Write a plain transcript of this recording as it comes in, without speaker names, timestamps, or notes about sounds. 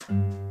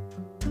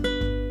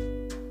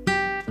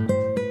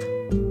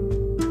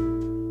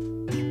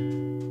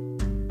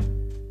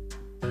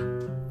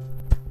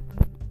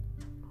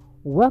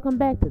Welcome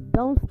back to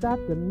Don't Stop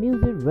the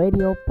Music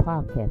Radio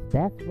Podcast.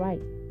 That's right.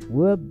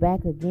 We're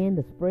back again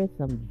to spread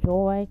some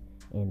joy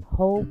and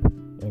hope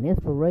and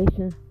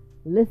inspiration.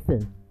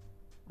 Listen,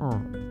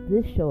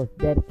 this show is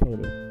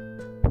dedicated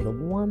to the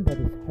one that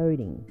is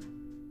hurting,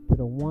 to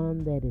the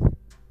one that is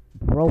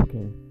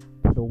broken,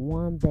 to the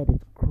one that is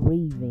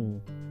grieving,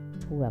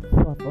 who have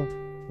suffered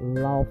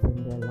loss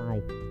in their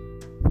life.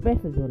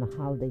 Especially during the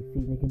holiday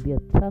season, it can be a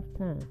tough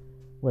time.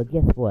 Well,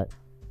 guess what?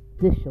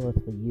 This show is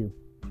for you.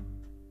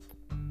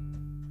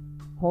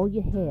 Hold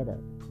your head up,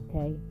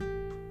 okay?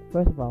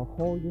 First of all,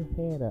 hold your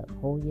head up.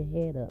 Hold your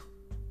head up.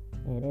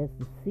 And as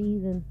the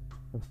season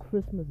of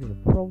Christmas is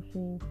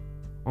approaching,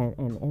 and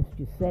as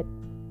you set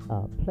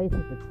place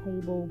at the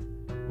table,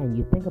 and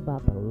you think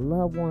about the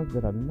loved ones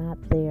that are not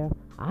there,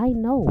 I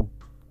know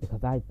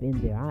because I've been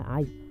there.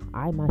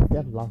 I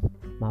myself lost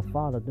my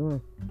father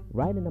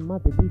right in the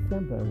month of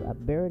December. I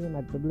buried him,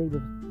 I believe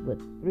it was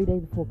 3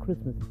 days before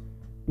Christmas,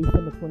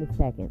 December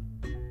 22nd.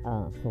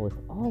 So it's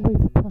always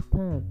a tough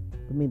time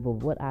for me.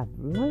 But what I've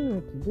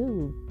learned to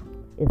do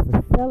is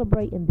to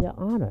celebrate in their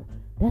honor.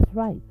 That's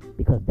right,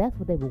 because that's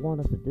what they would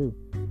want us to do,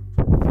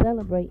 to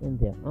celebrate in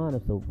their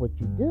honor. So what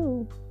you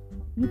do,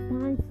 you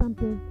find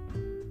something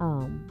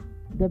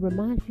that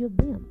reminds you of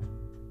them.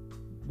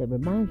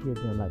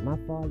 Like my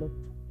father,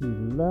 he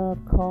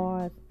loved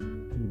cars,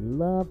 he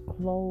loved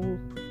clothes.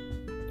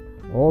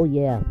 Oh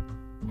yeah,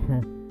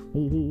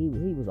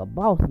 he was a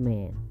boss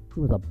man.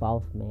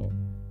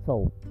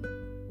 So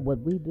what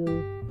we do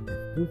is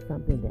do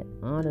something that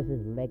honors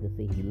his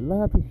legacy. He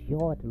loved his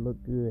yard to look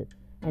good.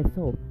 And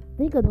so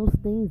think of those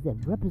things that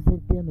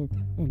represent them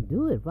and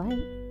do it,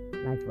 right?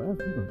 Like for us,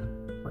 we're going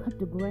to cut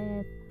the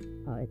grass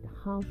at the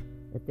house,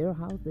 at their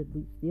house that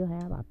we still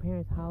have, our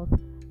parents' house.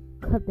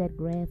 Cut that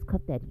grass,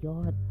 cut that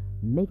yard,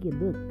 make it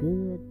look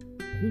good,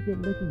 keep it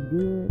looking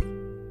good.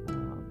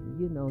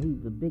 He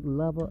was a big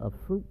lover of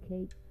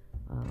fruitcake.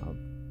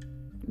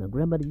 My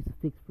grandmother used to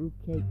fix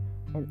fruitcake.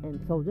 And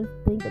so just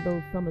think of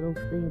some of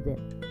those things that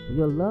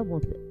your loved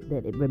ones,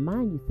 that it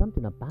remind you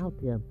something about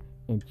them,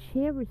 and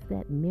cherish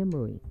that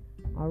memory,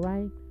 all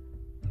right?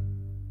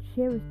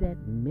 Cherish that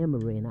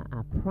memory, and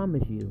I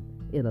promise you,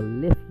 it'll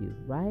lift you,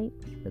 right?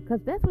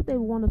 Because that's what they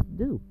want us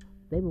to do.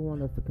 They would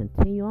want us to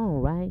continue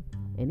on, right?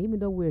 And even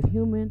though we're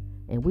human,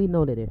 and we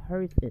know that it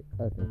hurts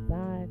us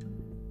inside,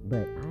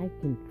 but I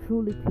can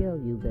truly tell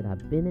you that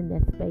I've been in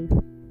that space,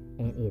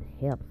 and it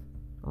helps,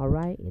 all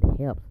right? It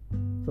helps.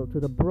 So to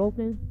the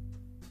broken,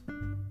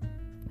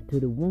 to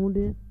the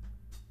wounded,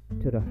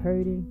 to the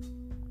hurting,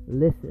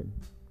 listen.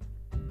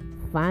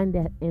 Find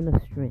that inner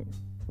strength,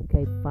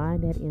 okay?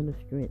 Find that inner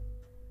strength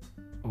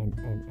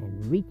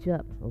and reach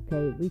up,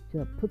 okay? Reach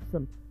up. Put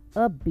some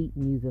upbeat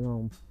music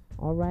on,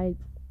 all right?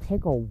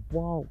 Take a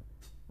walk,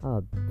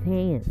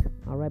 dance,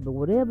 all right? But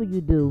whatever you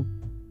do,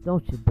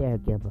 don't you dare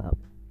give up.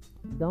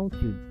 Don't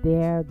you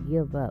dare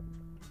give up.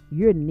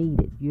 You're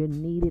needed. You're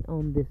needed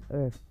on this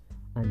earth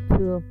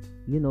until,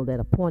 that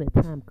appointed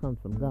time comes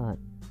from God,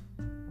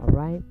 all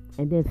right?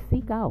 And then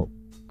seek out,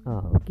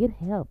 get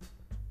help,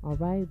 all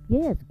right?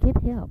 Yes, get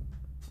help.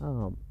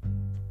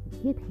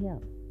 Get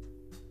help.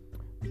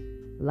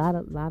 A lot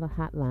of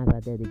hotlines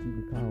out there that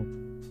you can call.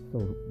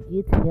 So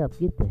get help.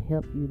 Get the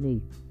help you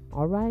need.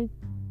 All right.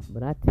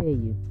 But I tell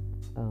you,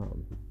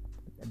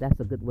 that's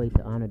a good way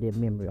to honor their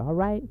memory. All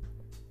right.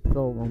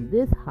 So on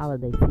this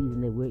holiday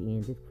season that we're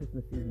in, this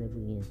Christmas season that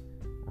we're in,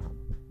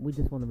 we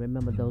just want to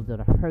remember those that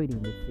are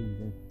hurting this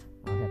season,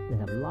 that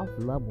have lost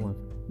loved ones.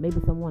 Maybe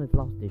someone has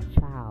lost their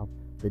child,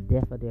 the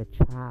death of their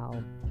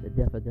child, the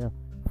death of their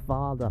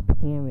father,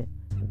 parent,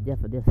 the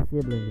death of their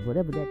siblings,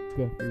 whatever that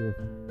death is.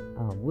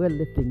 We're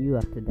lifting you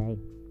up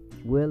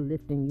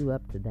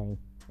today.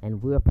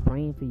 And we're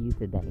praying for you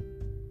today.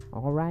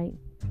 All right?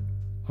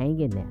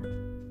 Hang in there.